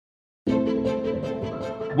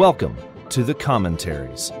Welcome to the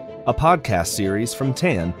Commentaries, a podcast series from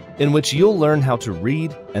TAN in which you'll learn how to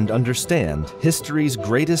read and understand history's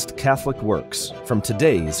greatest Catholic works from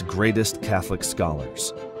today's greatest Catholic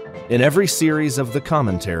scholars. In every series of the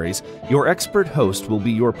Commentaries, your expert host will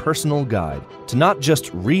be your personal guide to not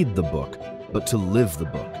just read the book, but to live the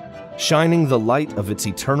book, shining the light of its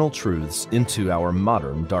eternal truths into our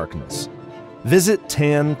modern darkness. Visit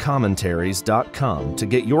tancommentaries.com to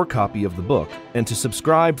get your copy of the book and to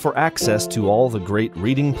subscribe for access to all the great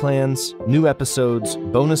reading plans, new episodes,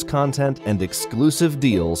 bonus content, and exclusive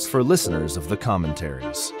deals for listeners of the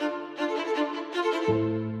Commentaries.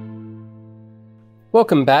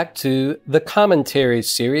 Welcome back to the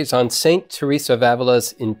Commentaries series on St. Teresa of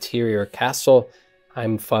Avila's interior castle.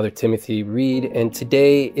 I'm Father Timothy Reed, and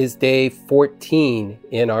today is day 14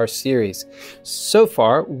 in our series. So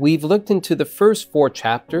far, we've looked into the first 4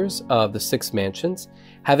 chapters of the 6 mansions,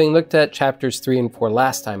 having looked at chapters 3 and 4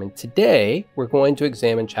 last time, and today we're going to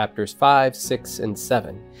examine chapters 5, 6, and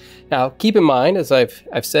 7. Now, keep in mind, as I've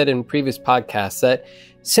said in previous podcasts, that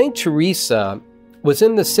St. Teresa was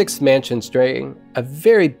in the 6 mansions during a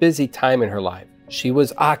very busy time in her life. She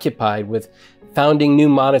was occupied with founding new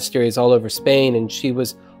monasteries all over Spain, and she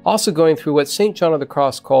was also going through what St. John of the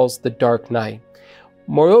Cross calls the Dark Night.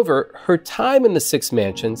 Moreover, her time in the 6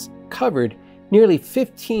 mansions covered nearly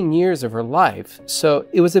 15 years of her life, so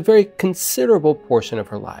it was a very considerable portion of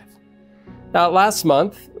her life. Now, last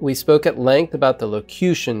month, we spoke at length about the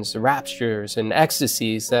locutions, the raptures, and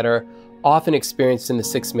ecstasies that are often experienced in the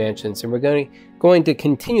 6 mansions, and we're going to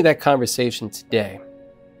continue that conversation today.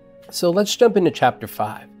 So let's jump into chapter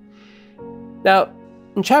 5. Now,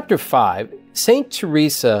 in chapter 5, St.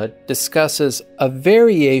 Teresa discusses a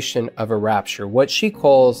variation of a rapture, what she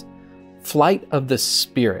calls flight of the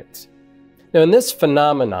spirit. Now, in this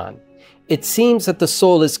phenomenon, it seems that the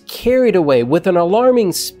soul is carried away with an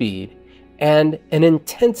alarming speed and an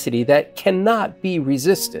intensity that cannot be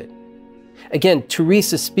resisted. Again,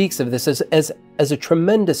 Teresa speaks of this as a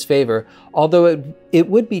tremendous favor, although it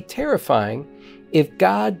would be terrifying if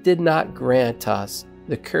God did not grant us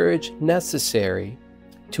the courage necessary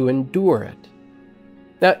to endure it.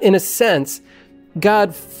 Now, in a sense,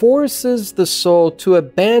 God forces the soul to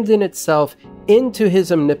abandon itself into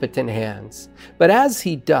his omnipotent hands. But as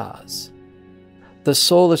he does, the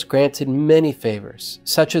soul is granted many favors,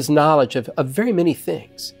 such as knowledge of very many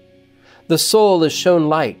things. The soul is shown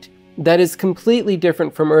light that is completely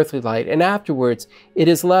different from earthly light, and afterwards it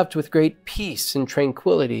is left with great peace and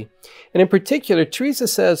tranquility. And in particular, Teresa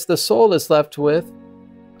says the soul is left with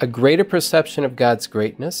a greater perception of God's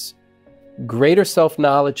greatness, greater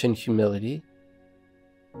self-knowledge and humility,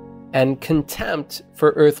 and contempt for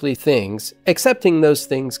earthly things, accepting those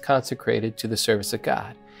things consecrated to the service of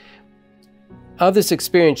God. Of this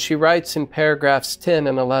experience, she writes in paragraphs 10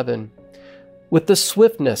 and 11, "With the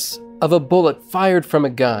swiftness of a bullet fired from a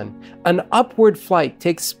gun, an upward flight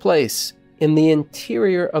takes place in the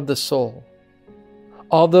interior of the soul.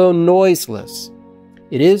 Although noiseless,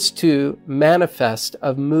 it is too manifest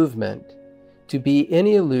of movement to be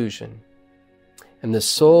any illusion, and the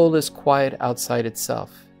soul is quiet outside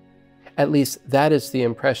itself. At least that is the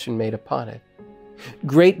impression made upon it.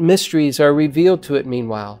 Great mysteries are revealed to it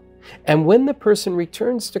meanwhile, and when the person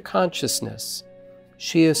returns to consciousness,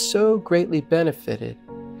 she is so greatly benefited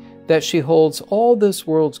that she holds all this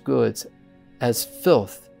world's goods as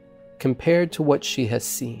filth compared to what she has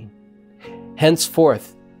seen.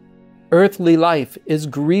 Henceforth, earthly life is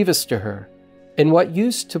grievous to her, and what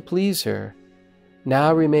used to please her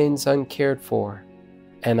now remains uncared for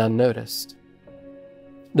and unnoticed."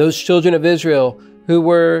 Those children of Israel who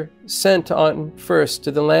were sent on first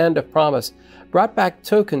to the land of promise brought back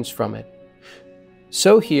tokens from it.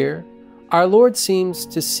 So here, our Lord seems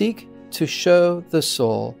to seek to show the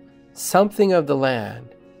soul something of the land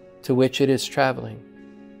to which it is traveling,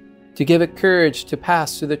 to give it courage to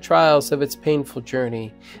pass through the trials of its painful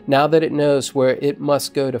journey, now that it knows where it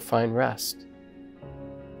must go to find rest.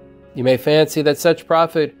 You may fancy that such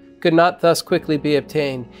profit could not thus quickly be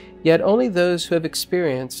obtained, yet only those who have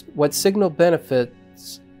experienced what signal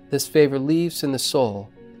benefits this favor leaves in the soul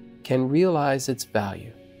can realize its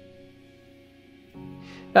value.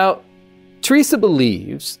 Now, Teresa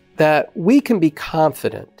believes that we can be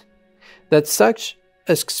confident that such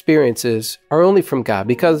experiences are only from God,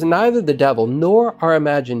 because neither the devil nor our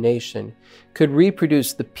imagination could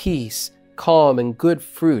reproduce the peace, calm, and good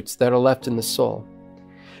fruits that are left in the soul.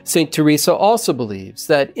 St. Teresa also believes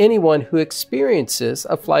that anyone who experiences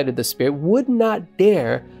a flight of the Spirit would not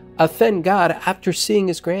dare offend God after seeing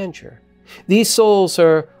his grandeur. These souls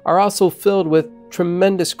are also filled with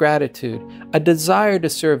tremendous gratitude, a desire to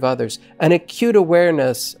serve others, an acute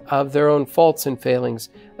awareness of their own faults and failings,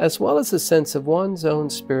 as well as a sense of one's own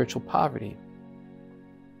spiritual poverty.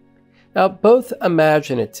 Now, both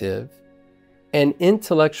imaginative and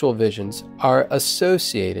intellectual visions are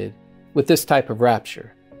associated with this type of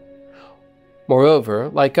rapture. Moreover,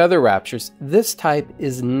 like other raptures, this type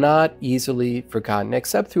is not easily forgotten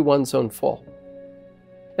except through one's own fault.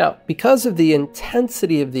 Now, because of the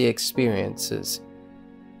intensity of the experiences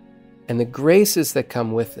and the graces that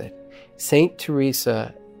come with it, Saint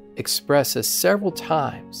Teresa expresses several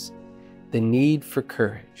times the need for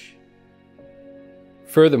courage.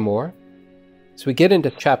 Furthermore, as we get into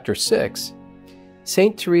chapter 6,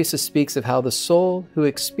 Saint Teresa speaks of how the soul who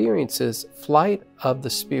experiences flight of the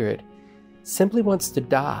spirit simply wants to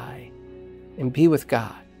die and be with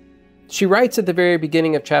God. She writes at the very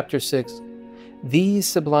beginning of chapter 6, "These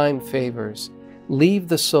sublime favors leave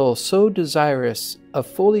the soul so desirous of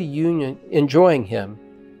fully enjoying Him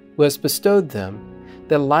who has bestowed them,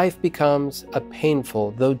 that life becomes a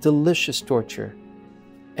painful though delicious torture,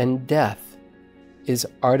 and death is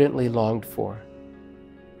ardently longed for.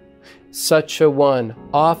 Such a one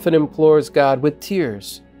often implores God with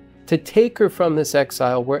tears to take her from this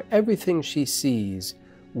exile where everything she sees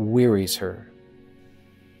wearies her."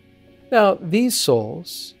 Now, these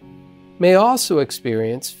souls may also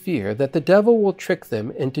experience fear that the devil will trick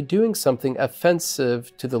them into doing something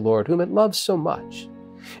offensive to the Lord, whom it loves so much.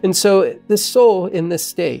 And so this soul in this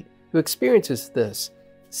state who experiences this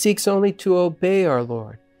seeks only to obey our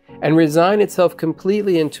Lord and resign itself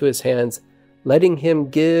completely into His hands, letting Him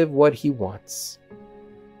give what He wants.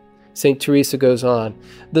 St. Teresa goes on,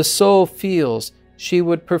 "The soul feels she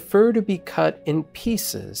would prefer to be cut in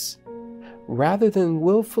pieces rather than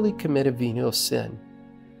willfully commit a venial sin,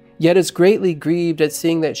 yet is greatly grieved at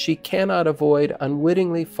seeing that she cannot avoid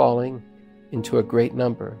unwittingly falling into a great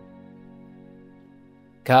number.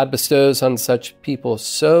 God bestows on such people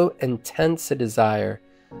so intense a desire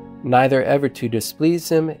neither ever to displease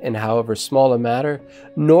Him in however small a matter,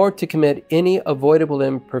 nor to commit any avoidable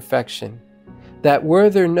imperfection, that were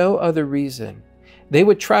there no other reason, they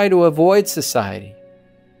would try to avoid society,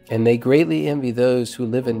 and they greatly envy those who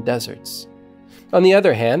live in deserts. On the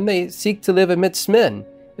other hand, they seek to live amidst men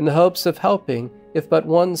in the hopes of helping, if but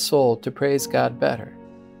one soul, to praise God better."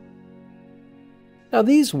 Now,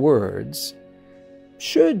 these words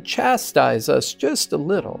should chastise us just a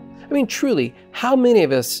little. I mean, truly, how many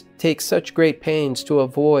of us take such great pains to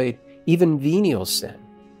avoid even venial sin?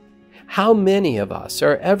 How many of us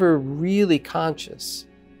are ever really conscious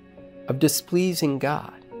of displeasing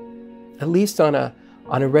God, at least on a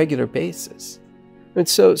regular basis? And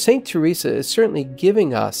so St. Teresa is certainly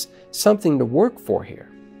giving us something to work for here.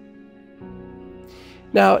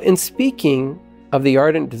 Now, in speaking of the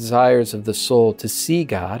ardent desires of the soul to see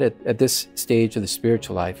God at this stage of the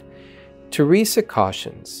spiritual life, Teresa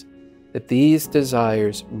cautions that these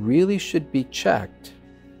desires really should be checked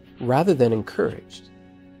rather than encouraged.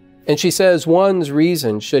 And she says one's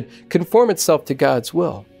reason should conform itself to God's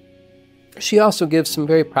will. She also gives some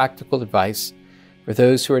very practical advice for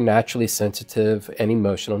those who are naturally sensitive and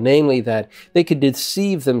emotional, namely that they could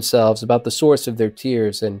deceive themselves about the source of their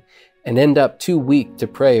tears and end up too weak to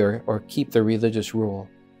pray or keep their religious rule.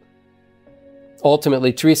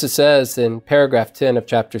 Ultimately, Teresa says in paragraph 10 of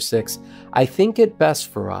chapter 6, "I think it best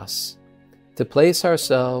for us to place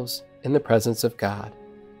ourselves in the presence of God,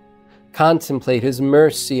 contemplate His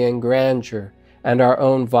mercy and grandeur and our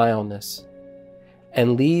own vileness,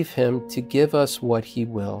 and leave Him to give us what He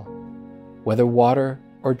will, whether water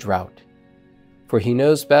or drought, for He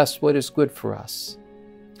knows best what is good for us.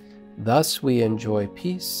 Thus we enjoy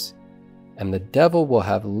peace, and the devil will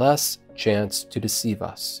have less chance to deceive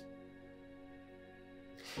us."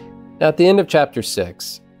 Now, at the end of chapter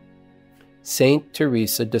 6, St.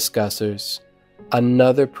 Teresa discusses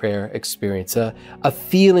another prayer experience, a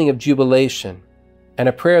feeling of jubilation, and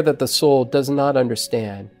a prayer that the soul does not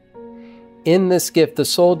understand. In this gift, the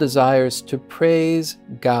soul desires to praise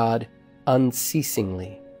God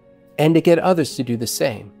unceasingly and to get others to do the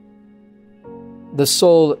same. The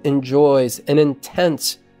soul enjoys an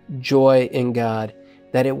intense joy in God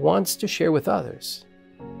that it wants to share with others.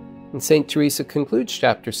 And St. Teresa concludes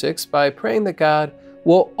chapter 6 by praying that God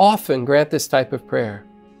will often grant this type of prayer,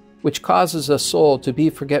 which causes a soul to be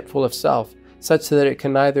forgetful of self, such that it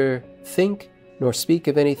can neither think nor speak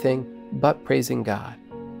of anything but praising God.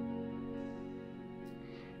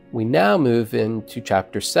 We now move into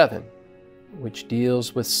chapter 7, which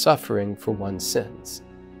deals with suffering for one's sins.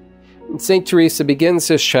 And St. Teresa begins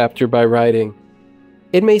this chapter by writing,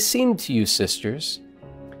 "It may seem to you, sisters,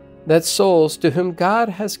 that souls to whom God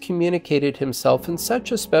has communicated himself in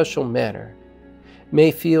such a special manner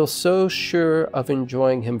may feel so sure of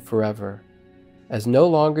enjoying him forever as no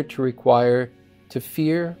longer to require to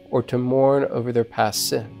fear or to mourn over their past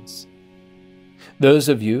sins. Those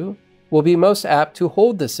of you will be most apt to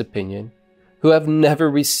hold this opinion who have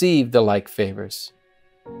never received the like favors.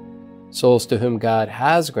 Souls to whom God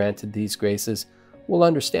has granted these graces will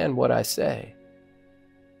understand what I say.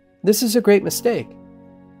 This is a great mistake,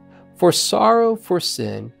 for sorrow for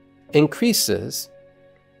sin increases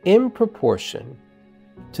in proportion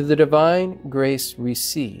to the divine grace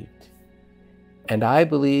received, and I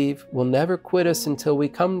believe will never quit us until we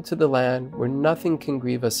come to the land where nothing can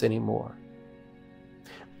grieve us anymore.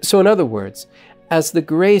 So in other words, as the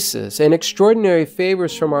graces and extraordinary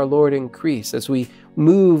favors from our Lord increase as we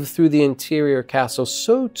move through the interior castle,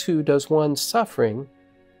 so too does one's suffering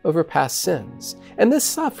over past sins. And this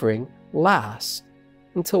suffering lasts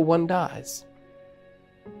until one dies.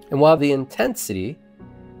 And while the intensity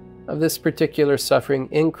of this particular suffering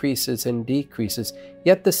increases and decreases,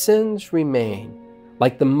 yet the sins remain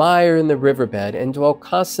like the mire in the riverbed and dwell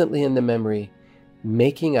constantly in the memory,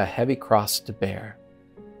 making a heavy cross to bear.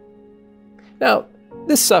 Now,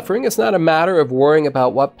 this suffering is not a matter of worrying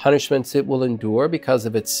about what punishments it will endure because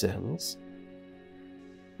of its sins.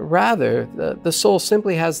 Rather, the soul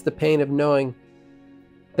simply has the pain of knowing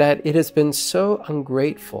that it has been so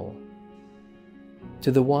ungrateful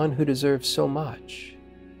to the one who deserves so much.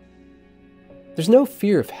 There's no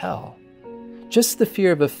fear of hell, just the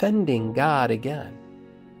fear of offending God again.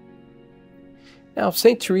 Now,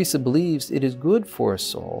 St. Teresa believes it is good for a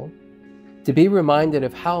soul to be reminded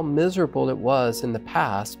of how miserable it was in the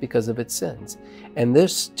past because of its sins, and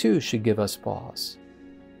this too should give us pause.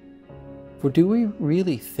 For do we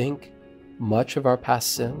really think much of our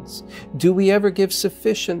past sins? Do we ever give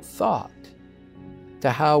sufficient thought to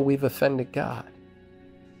how we've offended God?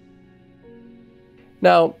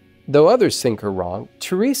 Now, though others think her wrong,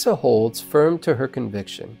 Teresa holds firm to her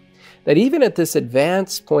conviction that even at this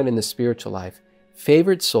advanced point in the spiritual life,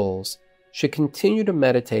 favored souls should continue to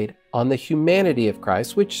meditate on the humanity of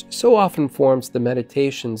Christ, which so often forms the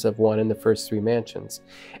meditations of one in the first three mansions,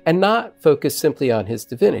 and not focus simply on his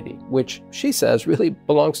divinity, which she says really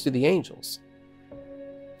belongs to the angels.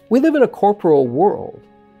 We live in a corporal world,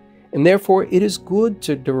 and therefore it is good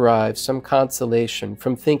to derive some consolation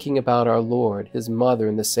from thinking about our Lord, his mother,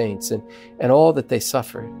 and the saints, and all that they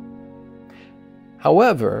suffered.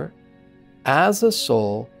 However, as a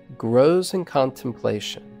soul grows in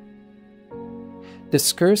contemplation,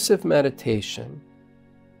 discursive meditation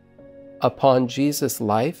upon Jesus'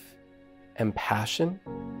 life and passion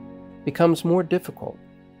becomes more difficult.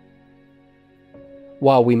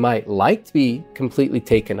 While we might like to be completely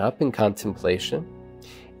taken up in contemplation,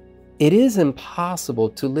 it is impossible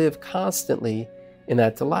to live constantly in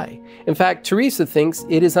that delight. In fact, Teresa thinks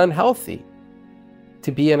it is unhealthy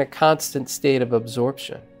to be in a constant state of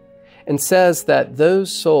absorption, and says that those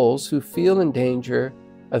souls who feel in danger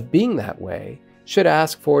of being that way should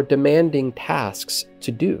ask for demanding tasks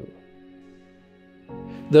to do.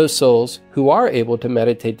 Those souls who are able to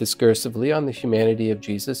meditate discursively on the humanity of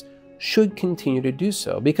Jesus should continue to do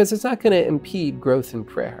so, because it's not going to impede growth in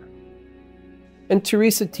prayer. And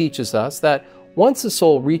Teresa teaches us that once a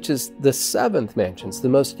soul reaches the seventh mansions, the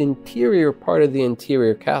most interior part of the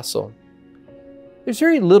interior castle, there's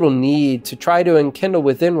very little need to try to enkindle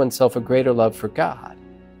within oneself a greater love for God,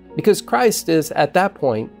 because Christ is, at that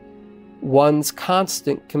point, one's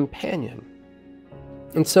constant companion.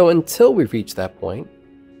 And so until we reach that point,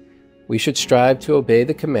 we should strive to obey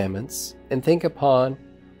the commandments and think upon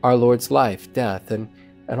our Lord's life, death, and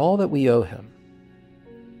all that we owe him.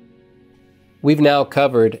 We've now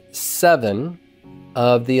covered 7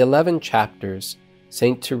 of the 11 chapters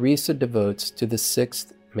St. Teresa devotes to the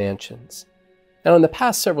 6th mansions. Now, in the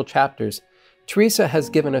past several chapters, Teresa has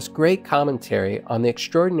given us great commentary on the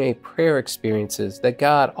extraordinary prayer experiences that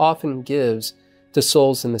God often gives to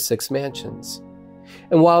souls in the 6 mansions.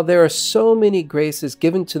 And while there are so many graces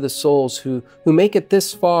given to the souls who make it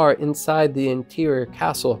this far inside the interior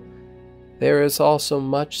castle, there is also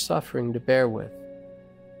much suffering to bear with.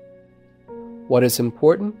 What is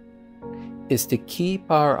important is to keep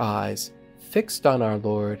our eyes fixed on our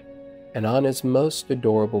Lord and on his most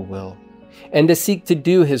adorable will, and to seek to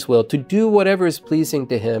do his will, to do whatever is pleasing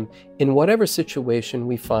to him in whatever situation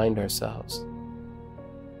we find ourselves.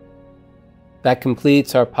 That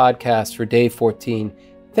completes our podcast for day 14.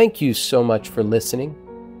 Thank you so much for listening.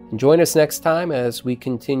 And join us next time as we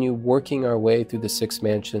continue working our way through the 6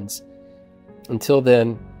 mansions. Until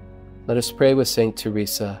then, let us pray with St.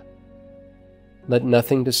 Teresa. Let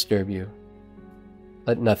nothing disturb you.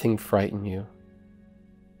 Let nothing frighten you.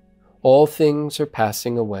 All things are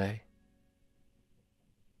passing away.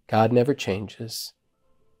 God never changes.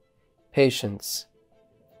 Patience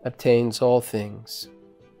obtains all things.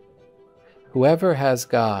 Whoever has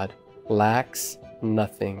God lacks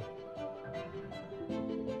nothing.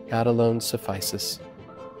 God alone suffices.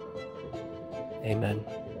 Amen.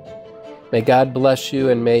 May God bless you,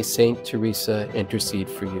 and may Saint Teresa intercede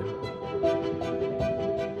for you.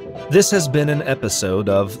 This has been an episode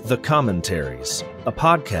of The Commentaries, a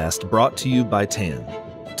podcast brought to you by TAN.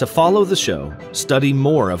 To follow the show, study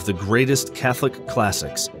more of the greatest Catholic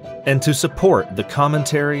classics, and to support the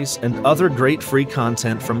commentaries and other great free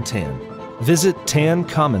content from TAN, visit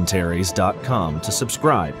tancommentaries.com to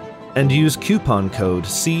subscribe and use coupon code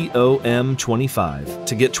COM25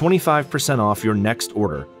 to get 25% off your next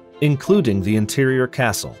order, including the interior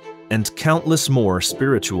castle and countless more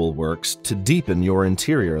spiritual works to deepen your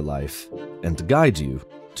interior life and guide you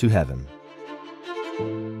to heaven.